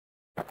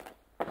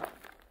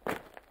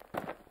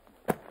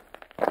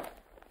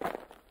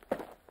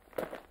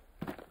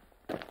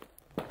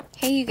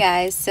Hey you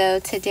guys, so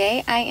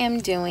today I am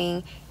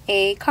doing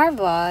a car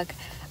vlog.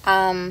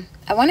 I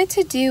wanted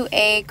to do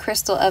a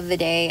crystal of the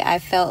day. I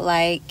felt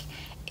like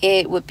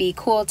it would be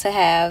cool to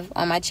have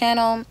on my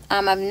channel.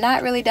 I've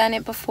not really done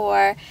it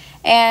before,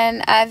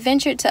 and I've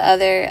ventured to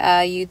other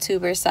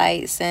YouTuber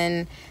sites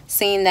and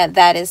seen that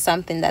that is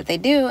something that they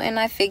do, and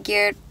I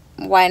figured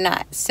why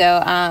not.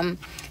 So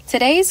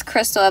today's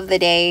crystal of the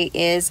day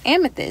is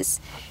amethyst.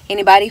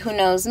 Anybody who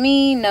knows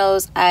me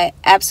knows I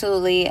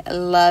absolutely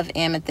love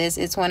amethyst.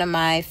 It's one of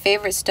my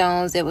favorite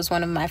stones. It was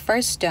one of my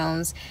first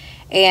stones.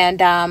 And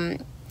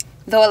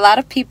though a lot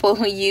of people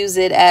who use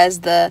it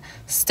as the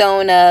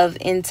stone of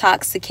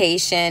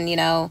intoxication, you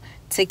know,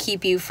 to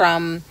keep you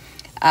from,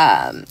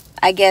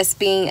 I guess,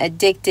 being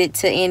addicted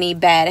to any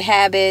bad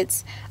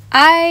habits,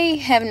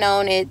 I have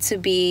known it to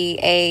be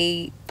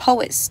a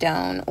poet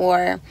stone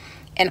or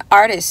an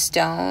artist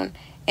stone,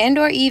 and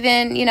or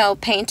even, you know,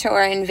 painter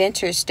or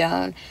inventor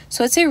stone.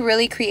 So it's a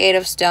really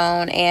creative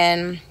stone,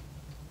 and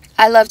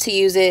I love to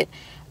use it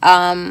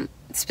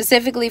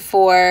specifically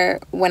for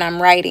when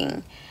I'm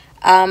writing.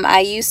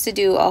 I used to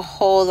do a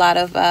whole lot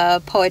of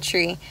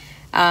poetry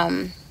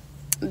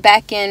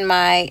back in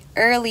my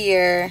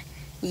earlier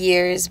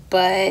years,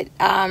 but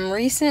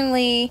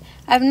recently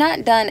I've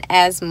not done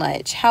as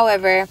much.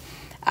 However,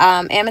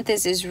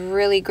 amethyst is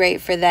really great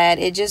for that.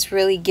 It just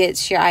really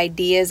gets your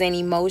ideas and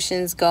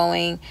emotions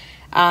going.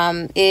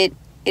 It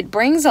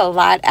brings a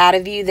lot out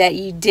of you that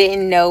you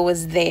didn't know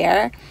was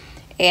there,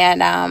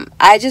 and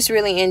I just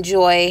really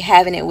enjoy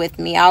having it with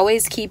me. I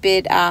always keep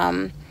it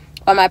on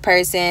my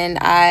person.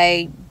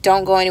 I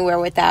don't go anywhere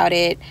without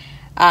it.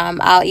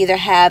 I'll either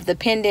have the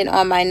pendant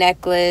on my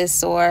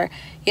necklace or,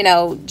 you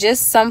know,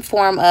 just some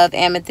form of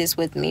amethyst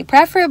with me,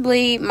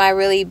 preferably my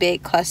really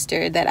big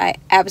cluster that I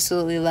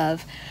absolutely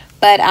love.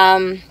 But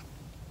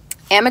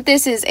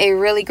amethyst is a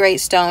really great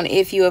stone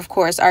if you, of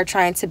course, are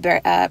trying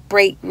to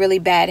break really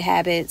bad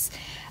habits.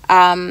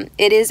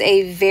 It is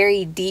a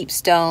very deep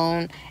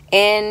stone,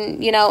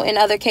 and, you know, in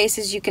other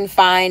cases you can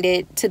find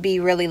it to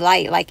be really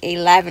light, like a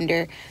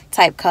lavender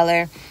type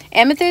color.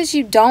 Amethyst,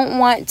 you don't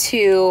want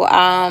to,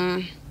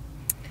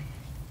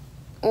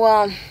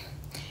 well,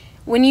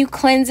 when you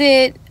cleanse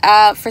it,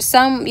 for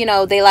some, you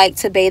know, they like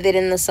to bathe it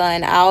in the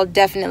sun. I'll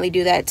definitely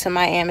do that to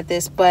my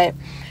amethyst, but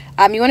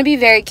you want to be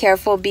very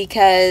careful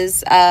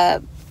because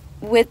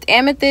with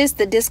amethyst,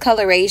 the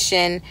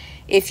discoloration,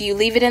 if you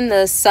leave it in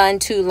the sun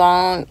too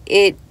long,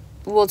 it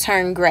will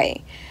turn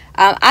gray.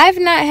 I've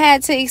not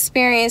had to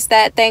experience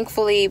that,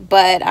 thankfully,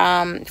 but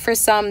for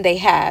some they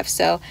have.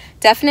 So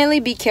definitely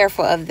be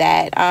careful of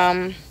that.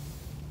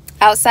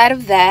 Outside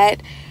of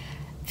that,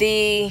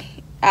 the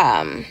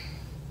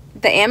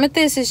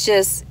amethyst is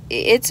just,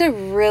 it's a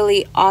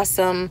really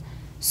awesome,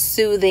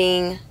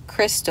 soothing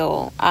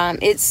crystal.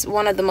 It's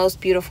one of the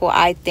most beautiful,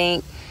 I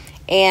think,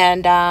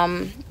 and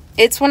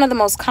it's one of the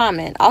most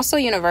common, also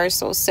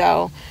universal.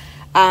 So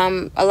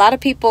a lot of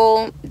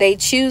people, they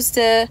choose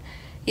to,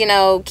 you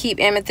know, keep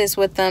amethyst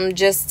with them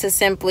just to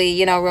simply,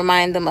 you know,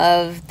 remind them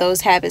of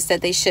those habits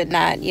that they should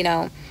not, you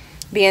know,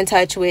 be in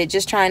touch with,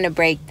 just trying to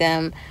break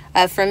them.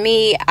 For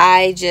me,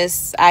 I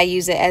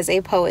use it as a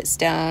poet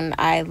stone.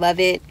 I love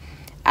it.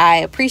 I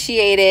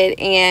appreciate it.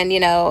 And, you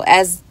know,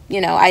 as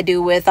you know, I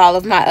do with all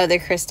of my other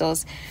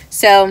crystals.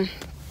 So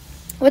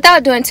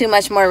without doing too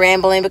much more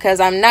rambling, because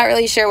I'm not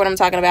really sure what I'm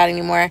talking about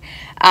anymore,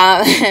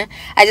 I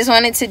just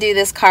wanted to do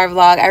this car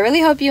vlog. I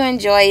really hope you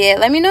enjoy it.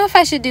 Let me know if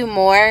I should do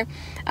more,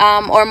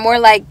 or more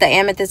like the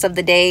amethyst of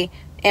the day,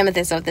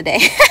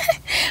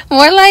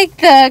 more like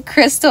the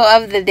crystal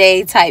of the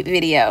day type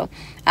video,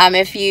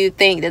 if you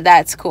think that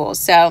that's cool.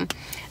 So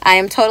I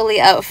am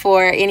totally up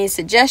for any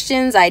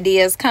suggestions,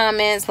 ideas,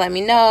 comments. Let me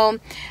know.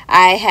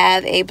 I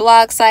have a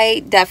blog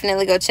site.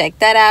 Definitely go check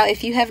that out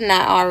if you have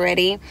not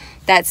already.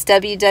 That's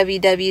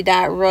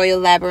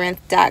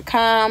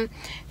www.royallabyrinth.com.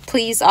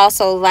 Please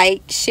also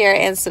like, share,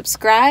 and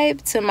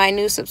subscribe to my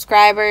new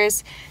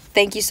subscribers.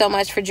 Thank you so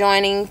much for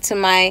joining. To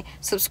my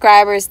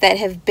subscribers that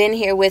have been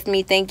here with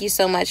me, thank you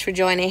so much for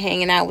joining,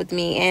 hanging out with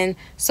me, and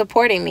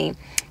supporting me.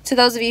 To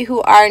those of you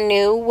who are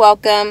new,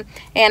 welcome,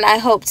 and I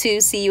hope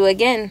to see you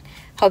again.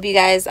 Hope you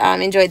guys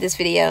enjoyed this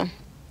video.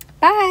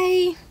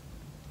 Bye!